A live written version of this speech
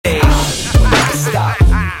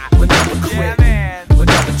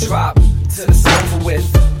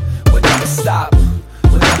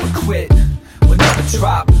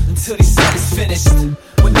until he said it's finished.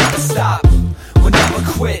 We'll never stop, we'll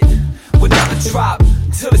never quit, we'll never drop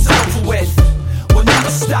till it's over with. We'll never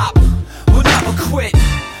stop, we'll never quit,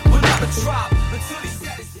 we'll never drop until he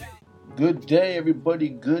said it's finished. Good day, everybody.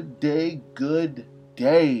 Good day, good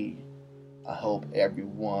day. I hope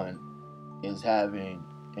everyone is having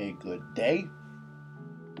a good day.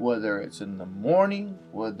 Whether it's in the morning,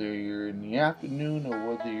 whether you're in the afternoon, or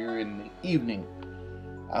whether you're in the evening.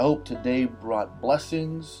 I hope today brought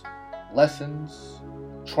blessings, lessons,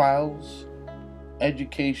 trials,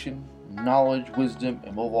 education, knowledge, wisdom,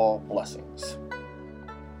 and above all, blessings.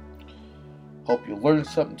 Hope you learned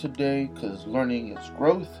something today, because learning is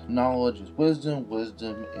growth, knowledge is wisdom,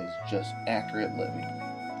 wisdom is just accurate living.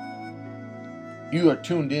 You are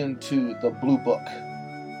tuned in to The Blue Book,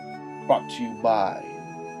 brought to you by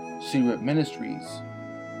Secret Ministries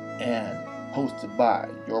and hosted by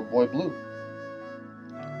your boy Blue.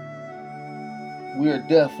 We are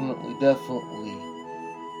definitely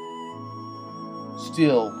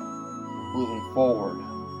still moving forward,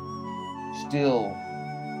 still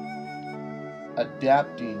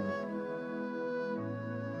adapting,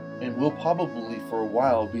 and we'll probably for a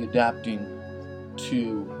while be adapting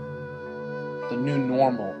to the new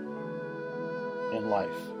normal in life,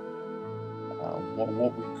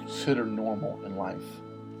 what we consider normal in life,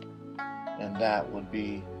 and that would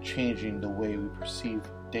be changing the way we perceive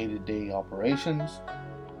day-to-day operations,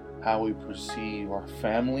 how we perceive our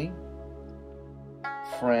family,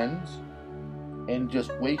 friends, and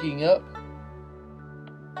just waking up,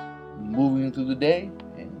 moving through the day,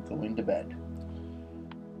 and going to bed.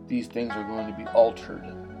 These things are going to be altered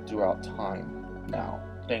throughout time now.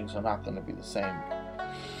 Things are not going to be the same.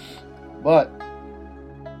 But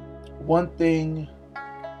one thing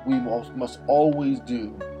we must always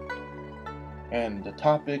do, and the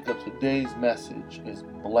topic of today's message is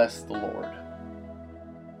bless the Lord.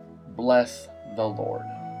 Bless the Lord.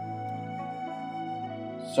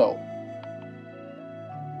 So,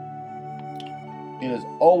 it is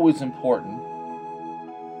always important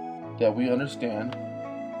that we understand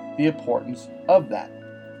the importance of that.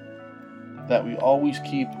 That we always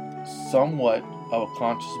keep somewhat of a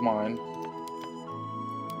conscious mind,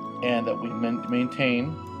 and that we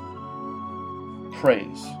maintain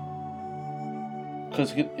praise.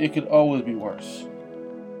 Because it could always be worse.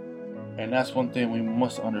 And that's one thing we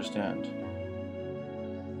must understand.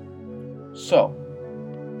 So,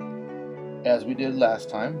 as we did last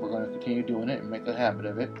time, we're going to continue doing it and make a habit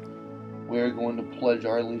of it. We're going to pledge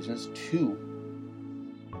our allegiance to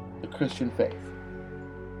the Christian faith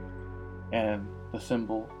and the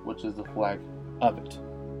symbol, which is the flag of it.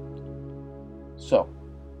 So,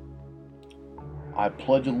 I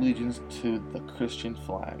pledge allegiance to the Christian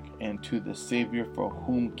flag and to the Savior for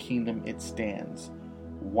whom kingdom it stands.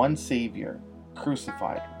 One Savior,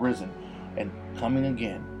 crucified, risen, and coming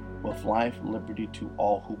again with life, liberty to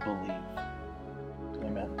all who believe.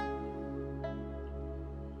 Amen.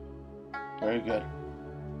 Very good.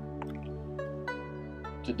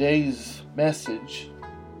 Today's message,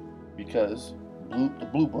 because the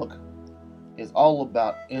Blue Book is all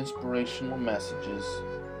about inspirational messages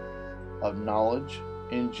of knowledge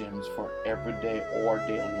and gems for everyday or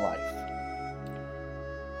daily life.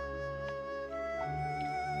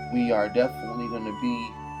 We are definitely going to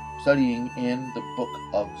be studying in the book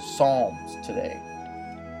of Psalms today.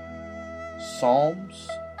 Psalms,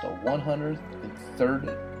 the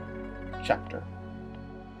 103rd chapter.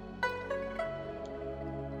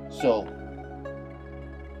 So,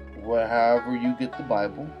 wherever you get the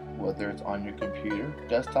Bible, whether it's on your computer,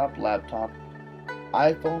 desktop, laptop,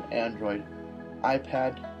 iPhone, Android,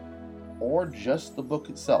 iPad, or just the book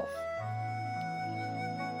itself.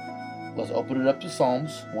 Let's open it up to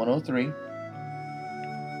Psalms 103.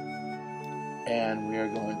 And we are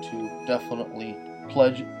going to definitely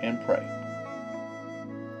pledge and pray.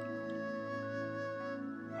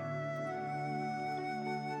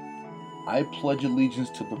 I pledge allegiance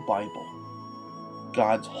to the Bible,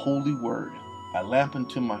 God's holy word, a lamp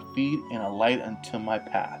unto my feet and a light unto my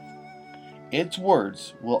path. Its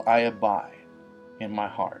words will I abide in my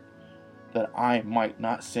heart, that I might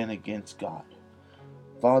not sin against God.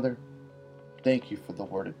 Father, thank you for the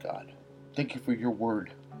word of God. Thank you for your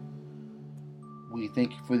word. We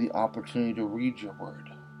thank you for the opportunity to read your word.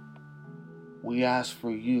 We ask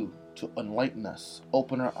for you to enlighten us,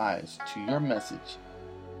 open our eyes to your message,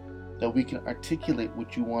 that we can articulate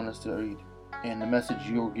what you want us to read and the message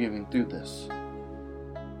you're giving through this.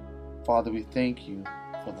 Father, we thank you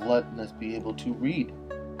for letting us be able to read,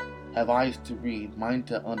 have eyes to read, mind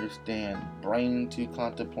to understand, brain to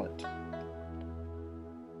contemplate.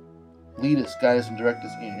 Lead us, guide us, and direct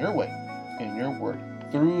us in your way, in your word.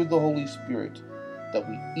 through the Holy Spirit that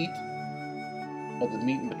we eat of the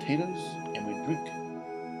meat and potatoes and we drink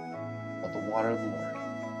of the water of the Lord.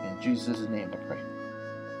 In Jesus' name I pray.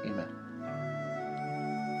 Amen.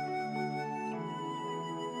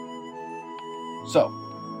 So,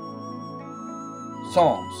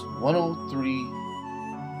 Psalms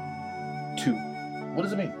 103:2. What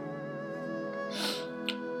does it mean?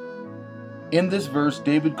 In this verse,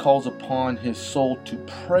 David calls upon his soul to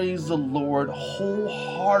praise the Lord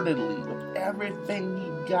wholeheartedly with everything he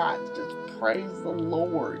got. Just praise the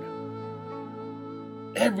Lord.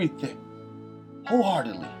 Everything.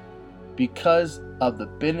 Wholeheartedly. Because of the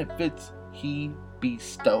benefits he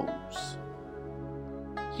bestows.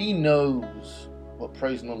 He knows what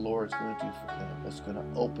praising the Lord is going to do for him. It's going to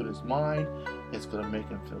open his mind. It's going to make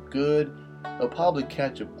him feel good. He'll probably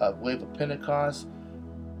catch a wave of Pentecost.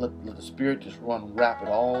 Let the Spirit just run rapid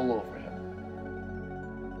all over him.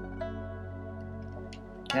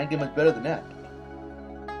 Can't get much better than that.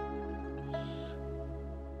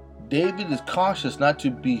 David is cautious not to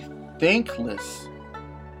be thankless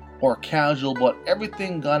or casual about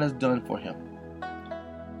everything God has done for him.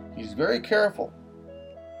 He's very careful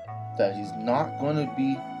that he's not going to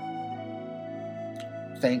be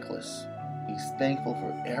thankless. He's thankful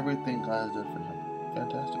for everything God has done for him.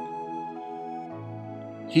 Fantastic.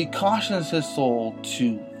 He cautions his soul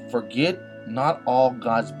to forget not all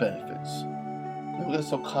God's benefits. Don't get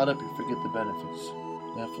so caught up you forget the benefits.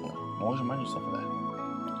 Definitely. Always remind yourself of that.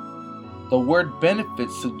 The word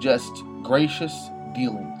benefits suggests gracious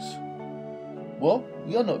dealings. Well,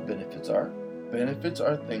 you all know what benefits are. Benefits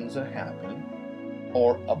are things that happen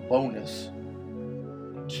or a bonus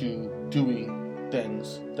to doing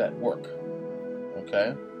things that work.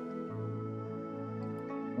 Okay?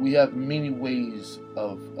 We have many ways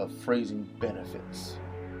of phrasing benefits.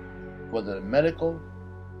 Whether they're medical,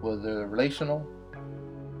 whether they're relational,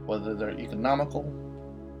 whether they're economical,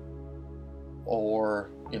 or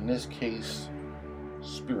in this case,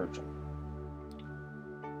 spiritual.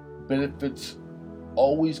 Benefits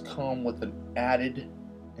always come with an added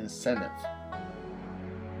incentive.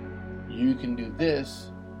 You can do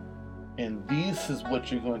this, and this is what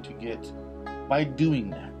you're going to get by doing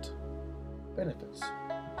that. Benefits.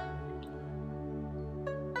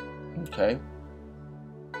 Okay.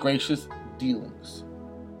 Gracious dealings.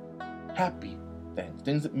 Happy things.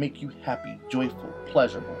 Things that make you happy, joyful,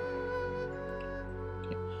 pleasurable.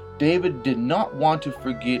 Okay. David did not want to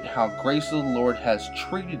forget how gracious the Lord has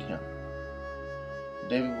treated him.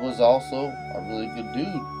 David was also a really good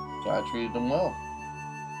dude. God treated him well.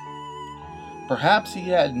 Perhaps he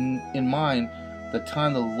had in mind the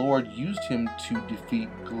time the Lord used him to defeat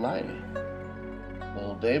Goliath.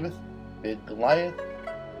 Little David, big Goliath,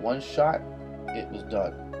 one shot, it was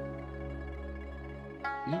done.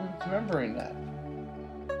 He's remembering that.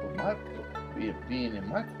 With being in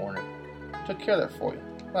my corner, took care of that for you.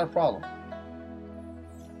 Not a problem.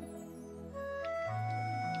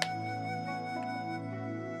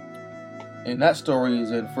 And that story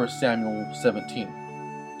is in 1 Samuel 17.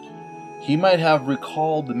 He might have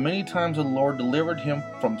recalled the many times the Lord delivered him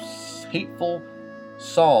from hateful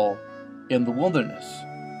Saul in the wilderness.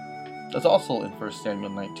 That's also in 1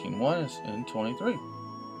 Samuel 19:1 and 23.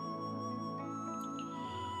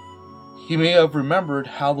 He may have remembered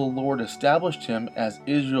how the Lord established him as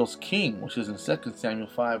Israel's king, which is in 2 Samuel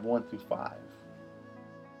 5:1-5.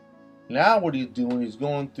 Now what he's doing, he's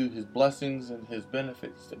going through his blessings and his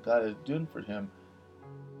benefits that God is doing for him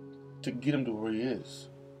to get him to where he is.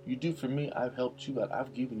 You do for me, I've helped you out.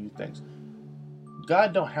 I've given you things.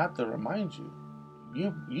 God don't have to remind you.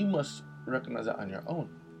 You must recognize that on your own.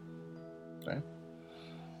 Okay?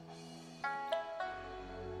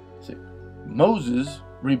 See, Moses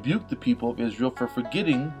rebuked the people of Israel for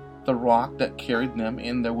forgetting the rock that carried them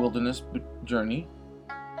in their wilderness journey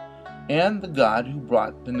and the God who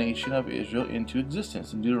brought the nation of Israel into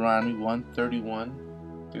existence in Deuteronomy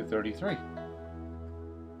 1:31-33.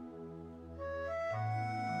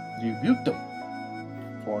 He rebuked them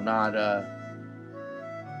for not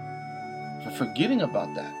for forgetting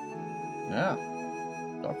about that. Yeah.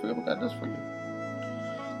 Don't forget what God does for you.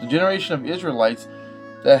 The generation of Israelites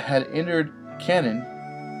that had entered Canaan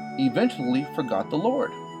eventually forgot the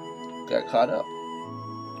Lord. Got caught up.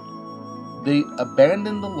 They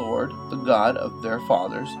abandoned the Lord, the God of their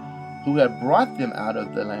fathers, who had brought them out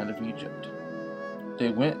of the land of Egypt. They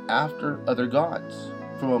went after other gods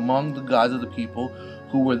from among the gods of the people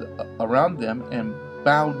who were around them and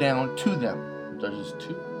bowed down to them. Judges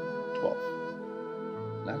 2:12.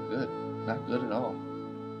 Not good. Not good at all.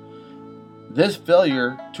 This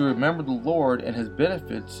failure to remember the Lord and his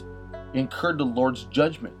benefits incurred the Lord's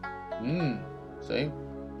judgment. See?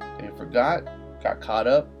 They forgot, got caught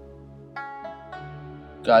up.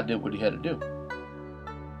 God did what he had to do.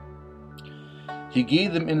 He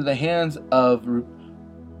gave them into the hands of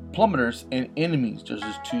plummeters and enemies,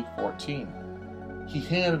 Judges 2:14. He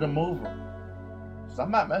handed them over. He says,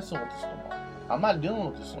 I'm not messing with this no more. I'm not dealing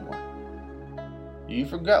with this no more. You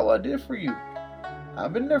forgot what I did for you.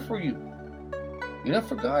 I've been there for you. You never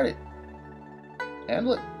forgot it.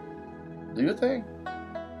 Handle it. Do your thing.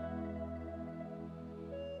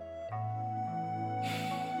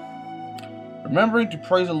 Remembering to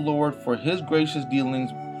praise the Lord for his gracious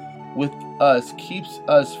dealings with us keeps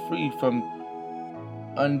us free from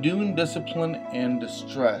undoing discipline and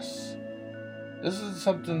distress. This is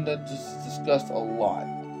something that is discussed a lot.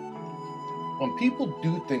 When people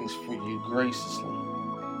do things for you graciously,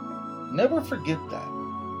 never forget that.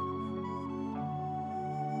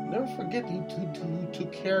 Never forget who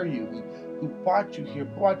took care of you, who brought you here,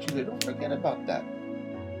 brought you there. Don't forget about that.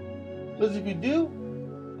 Because if you do,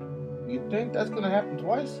 you think that's going to happen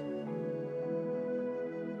twice?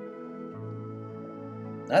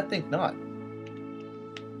 I think not.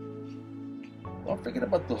 Don't forget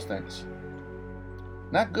about those things.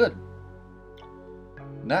 Not good.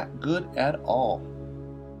 Not good at all.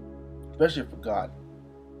 Especially for God.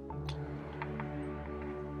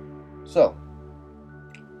 So,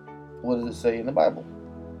 what does it say in the Bible?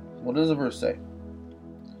 What does the verse say?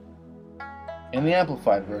 In the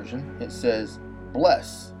Amplified Version, it says,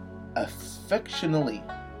 bless, affectionately,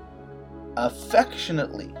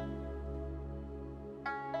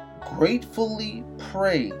 gratefully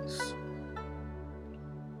praise,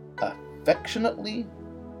 affectionately,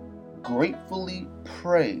 gratefully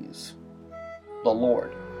praise the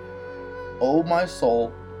Lord, O my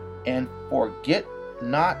soul, and forget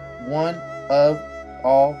not one of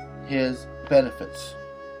all his benefits.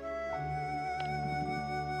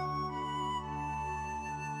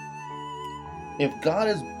 If God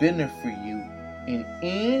has been there for you in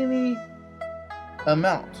any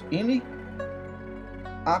amount, any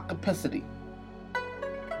capacity,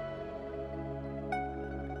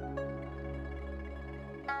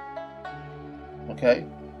 okay,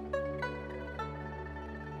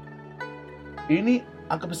 any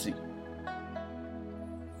capacity,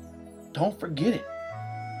 don't forget it.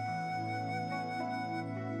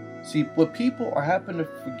 See, what people are happen to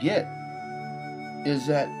forget is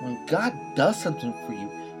that when God does something for you,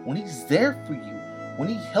 when he's there for you, when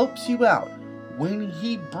he helps you out, when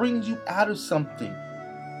he brings you out of something,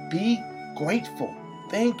 be grateful.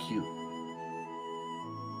 Thank you.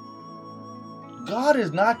 God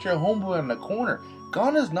is not your homeboy in the corner.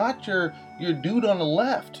 God is not your dude on the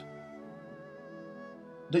left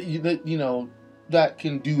that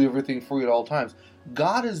can do everything for you at all times.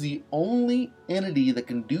 God is the only entity that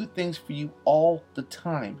can do things for you all the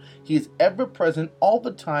time. He is ever present all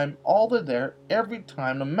the time, all the there, every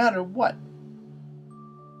time, no matter what.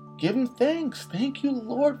 Give him thanks. Thank you,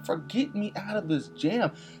 Lord, for getting me out of this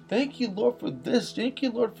jam. Thank you, Lord, for this. Thank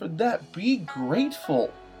you, Lord, for that. Be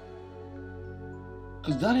grateful.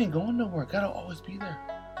 Because God ain't going nowhere. God will always be there.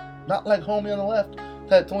 Not like homie on the left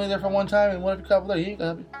that's only there for one time and one of you couple there. He ain't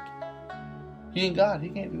gonna help you. He ain't God. He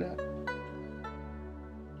can't do that.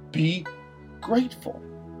 Be grateful.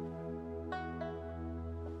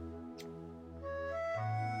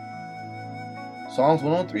 Psalms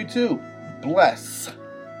 103:2. Bless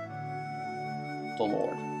the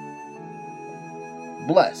Lord.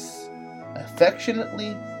 Bless.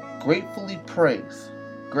 Affectionately, gratefully praise.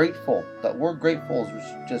 Grateful. That word grateful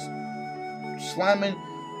is just slamming,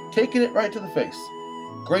 taking it right to the face.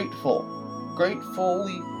 Grateful.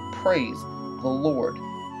 Gratefully praise the Lord.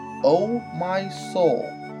 O my soul.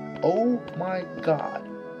 O my God.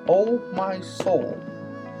 O my soul.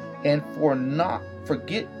 And forget not.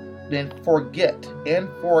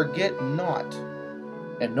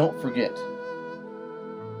 And don't forget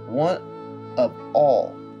one of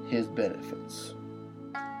all his benefits.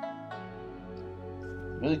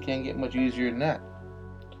 Really can't get much easier than that.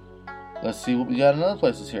 Let's see what we got in other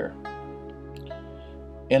places here.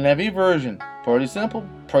 NIV version, pretty simple.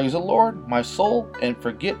 Praise the Lord, my soul, and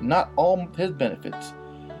forget not all his benefits.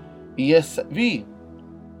 ESV,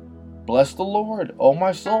 bless the Lord, O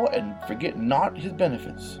my soul, and forget not his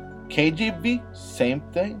benefits. KJV, same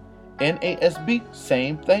thing. NASB,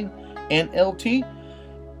 same thing. NLT,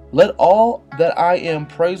 let all that I am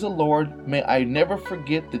praise the Lord. May I never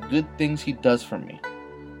forget the good things he does for me.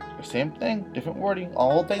 Same thing, different wording.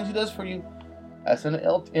 All the things he does for you. That's in the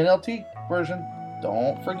NLT version.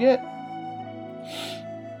 Don't forget.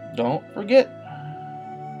 Don't forget.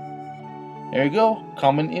 There you go.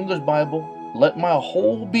 Common English Bible. Let my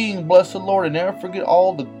whole being bless the Lord and never forget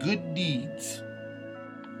all the good deeds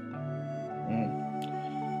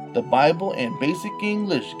The Bible in basic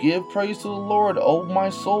English. Give praise to the Lord, O my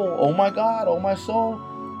soul. Oh my God, O my soul.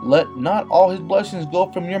 Let not all his blessings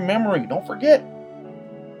go from your memory. Don't forget.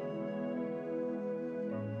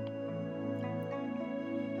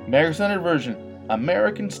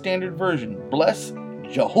 American Standard Version. Bless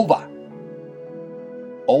Jehovah,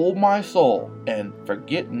 O my soul, and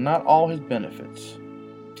forget not all his benefits.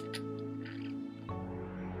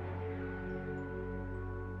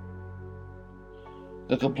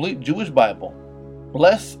 The Complete Jewish Bible.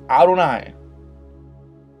 Bless Adonai,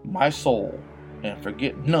 my soul, and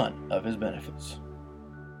forget none of his benefits.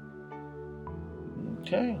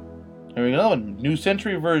 Okay. Here we go. New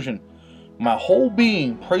Century Version. My whole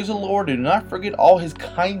being, praise the Lord, and do not forget all his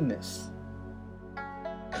kindness.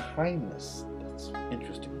 Kindness. That's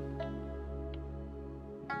interesting.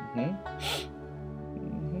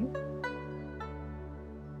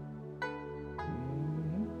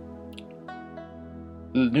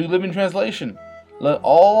 The New Living Translation. Let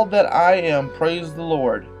all that I am praise the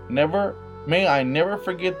Lord. May I never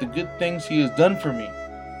forget the good things he has done for me.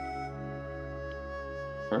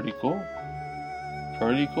 Pretty cool.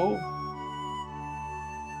 Pretty cool.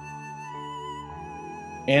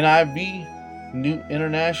 NIV, New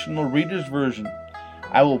International Reader's Version.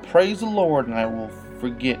 I will praise the Lord and I won't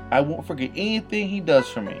forget anything he does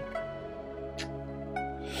for me.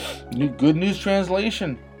 New Good News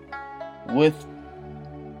Translation with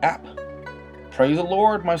app. Praise the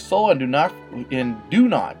Lord, my soul, and do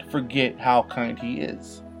not forget how kind he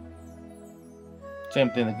is.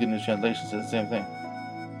 Same thing. The Good News Translation says the same thing.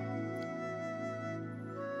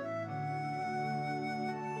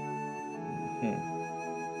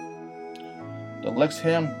 The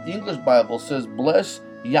Lexham English Bible says, bless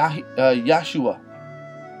Yahshua.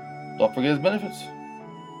 Don't forget his benefits.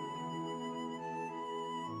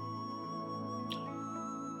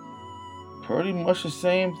 Pretty much the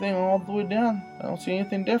same thing all the way down. I don't see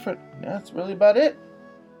anything different. That's really about it.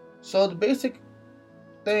 So the basic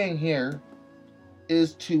thing here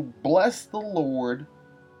is to bless the Lord,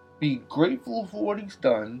 be grateful for what he's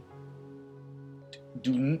done,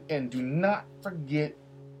 do not forget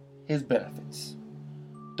his benefits.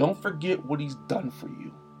 Don't forget what he's done for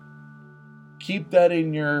you. Keep that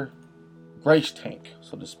in your grace tank,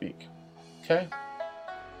 so to speak. Okay?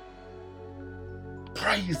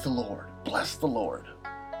 Praise the Lord. Bless the Lord.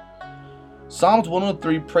 Psalms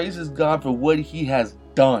 103 praises God for what he has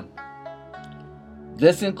done.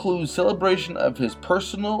 This includes celebration of his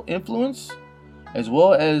personal influence, as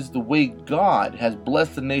well as the way God has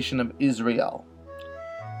blessed the nation of Israel.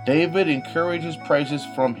 David encourages praises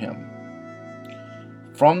from him,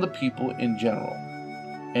 from the people in general,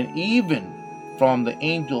 and even from the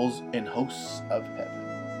angels and hosts of heaven.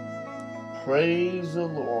 Praise the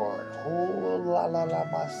Lord. Oh la la la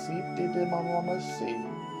ma si de de ma ma ma si.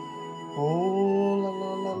 Oh la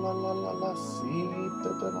la la la la la la si de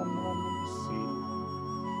de ma ma ma si.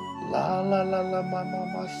 La la la la ma ma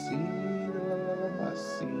ma si la la la ma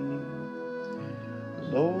si.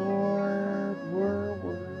 Lord, we're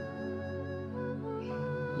worthy.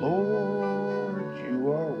 Lord, you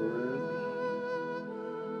are worthy.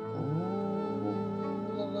 Oh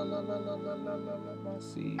la la la la la la la la la ma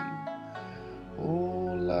si.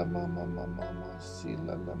 Oh la mama mama si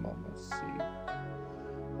la la mama si.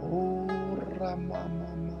 Oh ra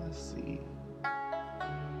mama si.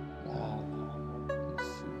 La mama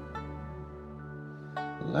si.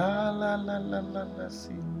 La la la la la la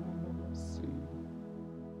si mama si.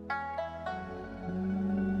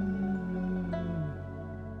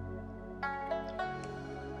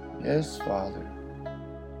 Yes, Father,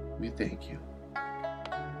 we thank you.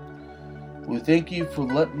 We thank you for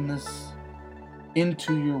letting us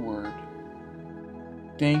into your word.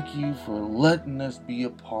 Thank you for letting us be a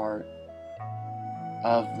part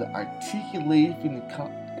of the articulation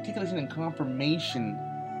and confirmation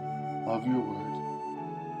of your word.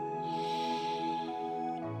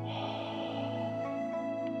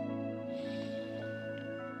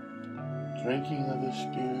 Drinking of the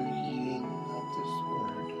Spirit, eating of this word.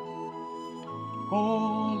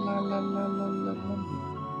 Oh, la la la la la la.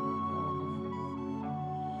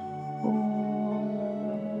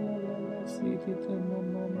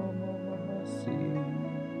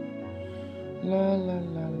 La la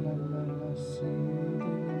la la la la si.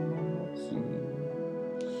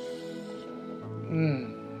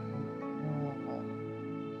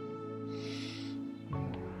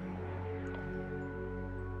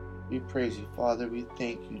 We praise you, Father. We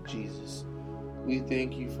thank you, Jesus. We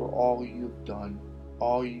thank you for all you've done,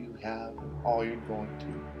 all you have, and all you're going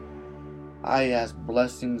to. I ask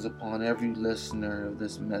blessings upon every listener of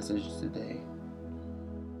this message today.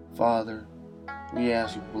 Father, We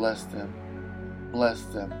ask you, bless them. Bless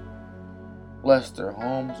them. Bless their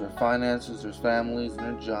homes, their finances, their families, and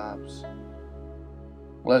their jobs.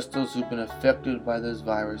 Bless those who've been affected by this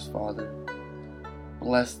virus, Father.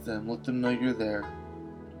 Bless them. Let them know you're there.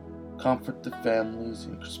 Comfort the families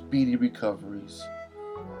and speedy recoveries.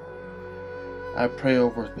 I pray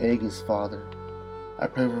over Vegas, Father. I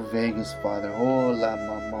pray over Vegas, Father. Oh, la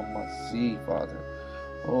mama si, Father.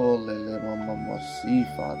 Oh, la mama si,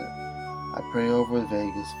 Father. I pray over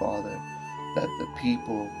Vegas, Father, that the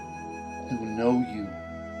people who know you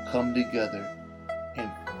come together and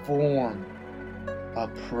form a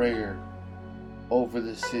prayer over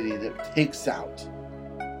the city that takes out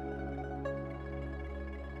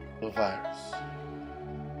the virus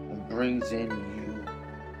and brings in you.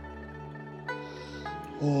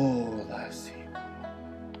 Oh, I see.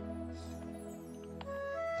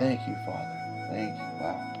 Thank you, Father. Thank you.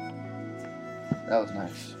 Wow. That was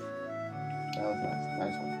nice. That was nice.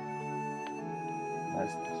 Nice one.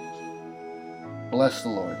 Nice message. Bless the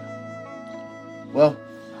Lord. Well,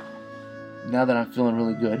 now that I'm feeling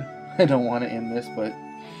really good, I don't want to end this, but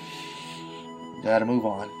gotta move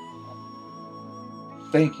on.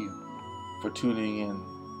 Thank you for tuning in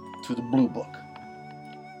to the Blue Book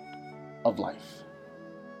of Life.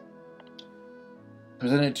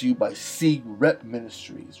 Presented to you by Seed Rep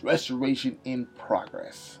Ministries, Restoration in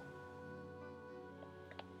Progress.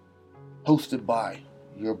 Hosted by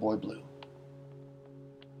your boy Blue.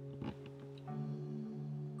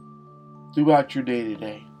 Throughout your day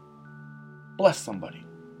today, bless somebody.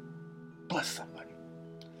 Bless somebody.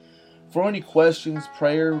 For any questions,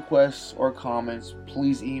 prayer requests, or comments,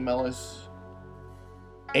 please email us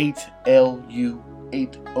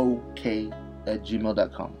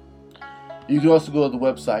 8lu8ok@gmail.com. You can also go to the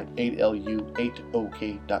website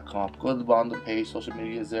 8lu8ok.com. Go to the bottom of the page, social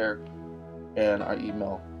media is there, and our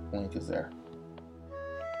email link is there.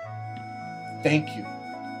 Thank you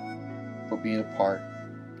for being a part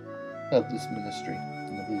of this ministry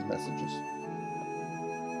and of these messages.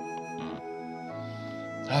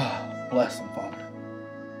 Bless them, Father.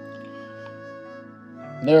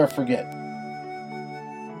 Never forget.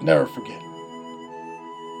 Never forget.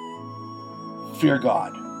 Fear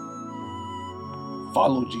God.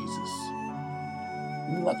 Follow Jesus.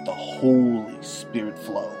 And let the Holy Spirit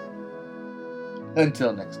flow.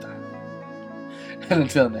 Until next time. And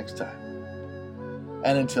until next time.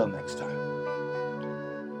 And until next time.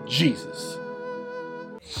 Jesus.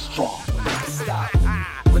 Strong. Stop.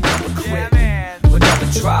 We'll never quit. We'll never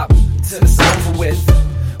drop till it's over with.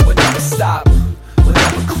 We'll never stop. We'll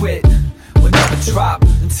never quit. We'll never drop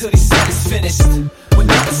until he said it's finished. We'll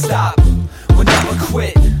never stop. We'll never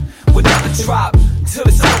quit. We'll never drop until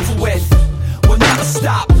it's over with. We'll never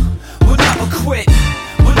stop. We'll never quit.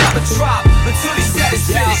 We'll never drop until he said it's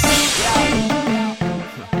finished.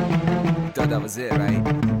 Thought that was it,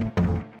 right?